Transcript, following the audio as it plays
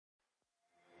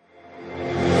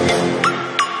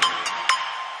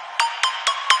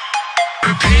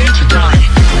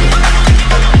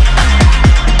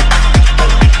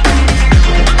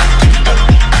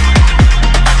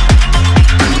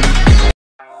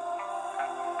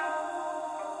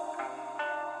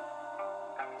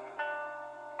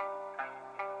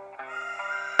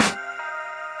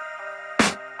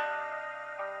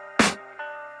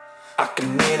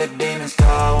the demons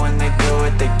call when they do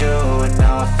what they do. And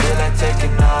now I feel like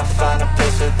taking off, find a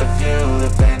place with a view. The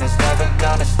pain is never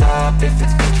gonna stop if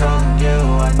it's controlling you.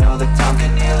 I know that time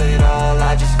can heal it all,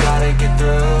 I just gotta get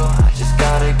through. I just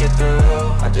gotta get through,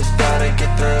 I just gotta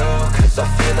get through. Cause I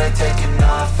feel like taking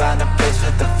off, find a place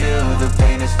with a view. The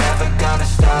pain is never gonna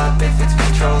stop if it's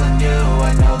controlling you.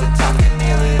 I know that time can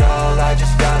heal it all, I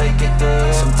just gotta get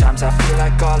through. Sometimes I feel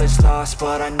like all is lost,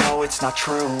 but I know it's not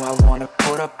true. I wanna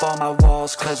put up all my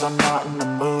walls cause I'm not in the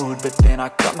mood, but then I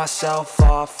cut myself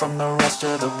off from the rest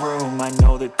of the room. I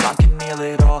know that time can heal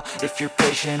it all if you're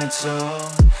patient and soon.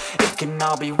 It can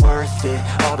all be worth it,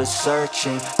 all the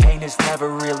searching. Pain is never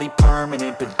really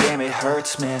permanent, but damn it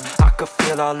hurts, man. I could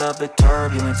feel all of the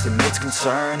turbulence and it's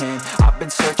concerning. I've been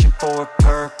searching for a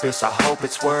purpose, I hope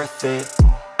it's worth it.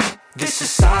 This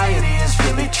society is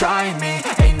really trying me.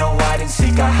 Ain't no hide and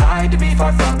seek, I hide to be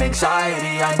far from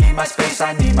anxiety. I need my space,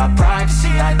 I need my privacy.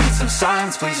 I need some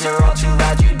silence, please, you're all too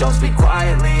loud. You don't speak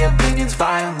quietly, opinions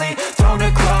violently thrown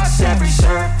across every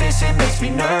surface. It makes me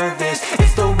nervous,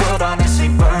 it's the world honestly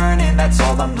burning. That's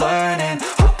all I'm learning,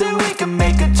 hope that we can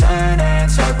make a turn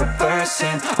and start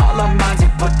reversing. All our minds, we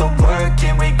put the work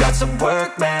in, we got some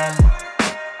work, man.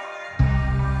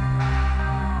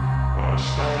 I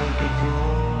started to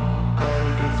do.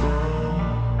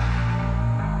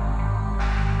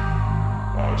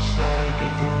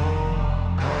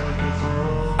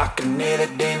 I can hear the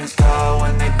demons call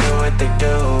when they do what they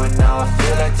do. And now I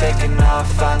feel like taking off,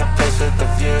 find a place with a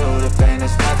view. The pain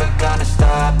is never gonna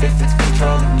stop if it's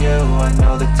controlling you. I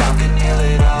know that time can heal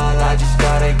it all, I just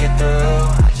gotta get through.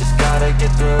 I just gotta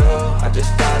get through, I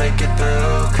just gotta get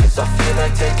through. Cause I feel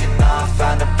like taking off,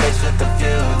 find a place with a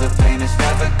view. The pain is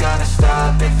never gonna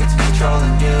stop if it's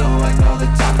controlling you. I know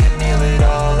that time can heal it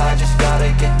all, I just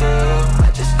gotta get through. I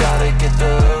just gotta get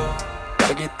through.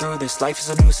 Gotta get through this, life is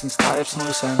a nuisance, tie up some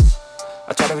loose ends.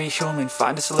 I try to be human,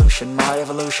 find a solution, my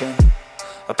evolution.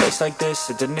 A place like this,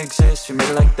 it didn't exist, we made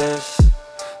it like this.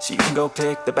 So you can go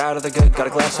pick the bad or the good, got a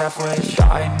glass halfway.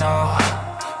 I know,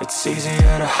 it's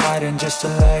easier to hide than just to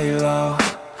lay low.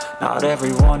 Not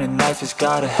everyone in life has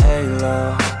got a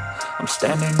halo. I'm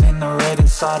standing in the red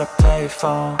inside a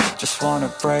payphone, just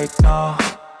wanna break, no.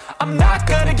 I'm not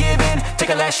gonna give in, take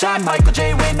a last shot, Michael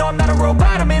J. Win. No, I'm not a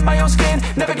robot, I'm in my own skin.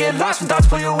 Never get lost when thoughts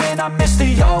pull you in. I miss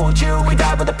the old you, we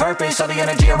died with a purpose. All the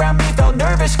energy around me felt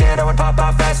nervous, scared I would pop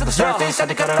out fast to the surface. Had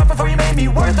to cut it off before you made me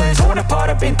worthless. Torn apart,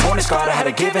 I've been torn and scarred. I had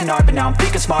a given art, but now I'm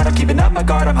thinking smart. I'm keeping up my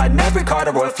guard, I'm hiding every card.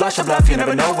 A royal flush of love, you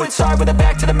never know what's hard. With a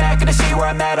back to the mat, gonna see where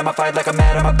I'm at. I'ma fight like I'm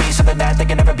mad, I'ma be something that they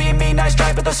can never be me. Nice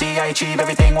try, but they'll see I achieve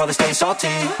everything while they stay salty.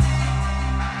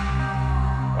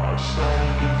 I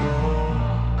started to go.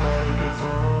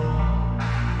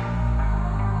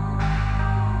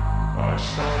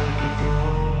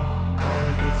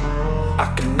 I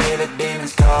can hear the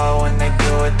demons call when they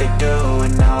do what they do.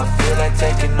 And now I feel like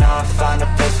taking off, find a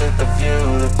place with a view.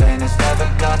 The pain is never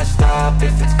gonna stop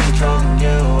if it's controlling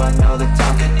you. I know that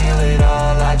time can heal it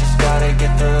all, I just gotta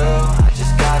get through. I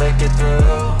just gotta get through,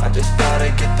 I just gotta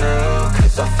get through.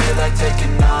 Cause I feel like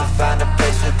taking off, find a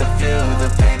place with a view. The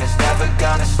pain is never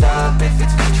gonna stop if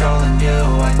it's controlling you.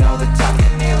 I know that time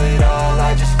can heal it all,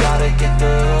 I just gotta get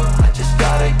through. I just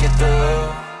gotta get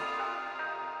through.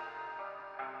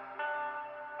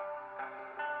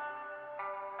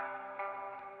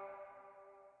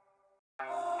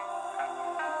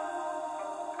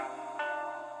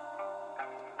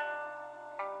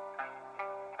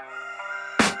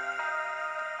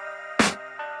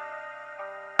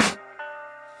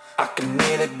 I can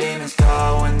hear the demons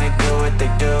call when they do what they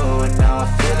do. And now I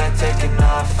feel like taking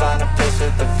off, find a place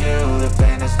with a view. The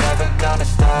pain is never gonna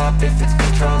stop if it's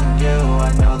controlling you.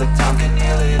 I know that time can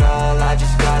heal it all, I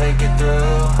just gotta get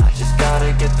through. I just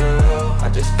gotta get through, I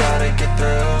just gotta get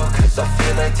through. Cause I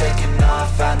feel like taking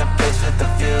off, find a place with a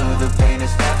view. The pain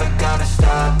is never gonna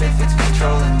stop if it's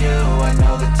controlling you. I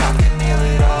know that time can heal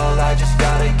it all, I just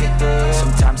gotta get through.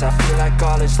 Sometimes I feel like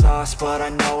all is lost, but I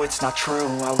know it's not true.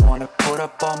 I wanna put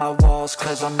up all my walls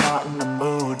cause I'm not in the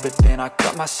mood, but then I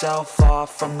cut myself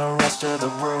off from the rest of the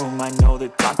room. I know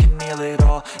that time can heal it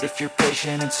all if you're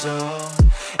patient and soon.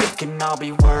 It can all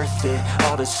be worth it,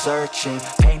 all the searching.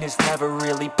 Pain is never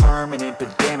really permanent,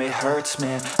 but damn it hurts,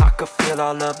 man. I could feel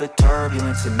all of the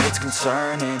turbulence and it's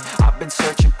concerning. I've been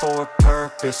searching for a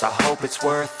purpose, I hope it's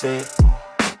worth it.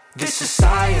 This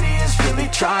society is really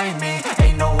trying me.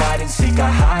 Ain't no hide and seek,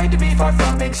 I hide to be far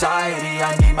from anxiety.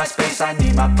 I need my space, I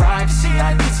need my privacy.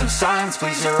 I need some silence,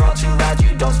 please, you're all too loud.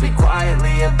 You don't speak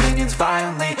quietly, opinions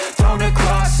violently thrown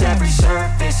across every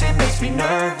surface. It makes me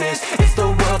nervous, it's the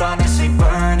world honestly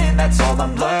burning. That's all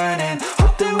I'm learning,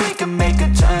 hope that we can make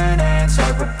a turn and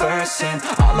start reversing.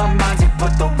 All our minds, we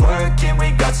put the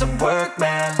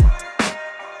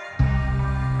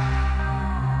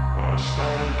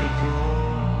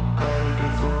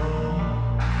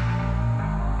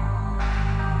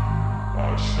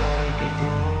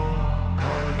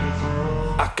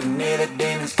I can hear the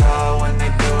demons call when they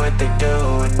do what they do.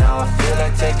 And now I feel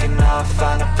like taking off,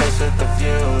 find a place with a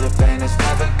view. The pain is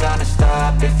never gonna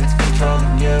stop if it's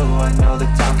controlling you. I know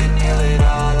that time can heal it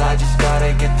all, I just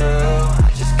gotta get through.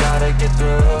 I just gotta get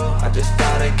through, I just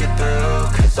gotta get through.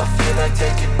 Cause I feel like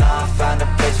taking off, find a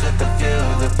place with a view.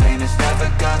 The pain is never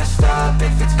gonna stop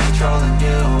if it's controlling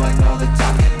you. I know that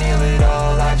time can heal it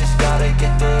all, I just gotta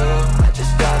get through. I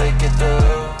just gotta get through.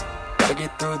 Gotta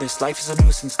get through this, life is a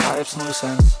nuisance, tie up some loose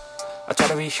ends. I try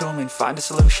to be human, find a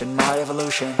solution, my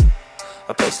evolution.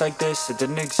 A place like this, it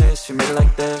didn't exist, we made it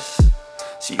like this.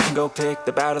 So you can go pick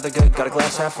the bad or the good, got a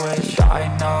glass half wish. I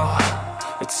know,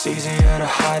 it's easier to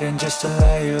hide than just to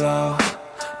lay low.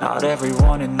 Not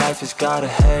everyone in life has got a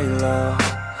halo.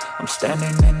 I'm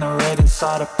standing in the red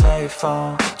inside a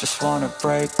payphone. Just wanna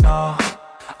break, no,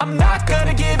 I'm not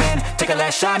gonna give in. Take a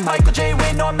last shot, Michael J.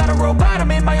 Win. No, I'm not a robot,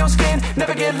 I'm in my own skin.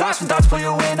 Never get lost when thoughts pull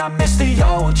you in. I miss the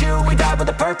old you, we died with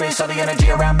a purpose. All the energy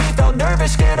around me felt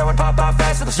nervous, scared I would pop off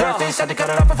fast to the surface. Had to cut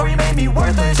it off before you made me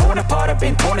worthless. Torn apart, I've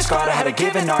been torn and scarred. I had a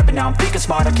given art, but now I'm thinking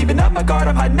smart. I'm keeping up my guard,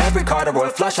 I'm hiding every card. A royal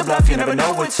flush of love, you never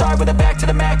know what's hard. With a back to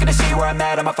the mat, gonna see where I'm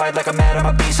at. I'ma fight like I'm mad,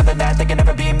 I'ma be something that they can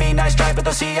never be me. Nice try, but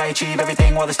they'll see I achieve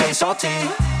everything while they stay salty.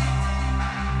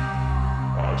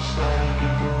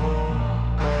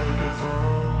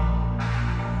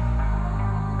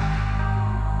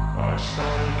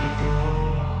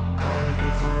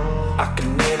 I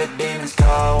can hear the demons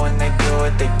call when they do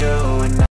what they do. And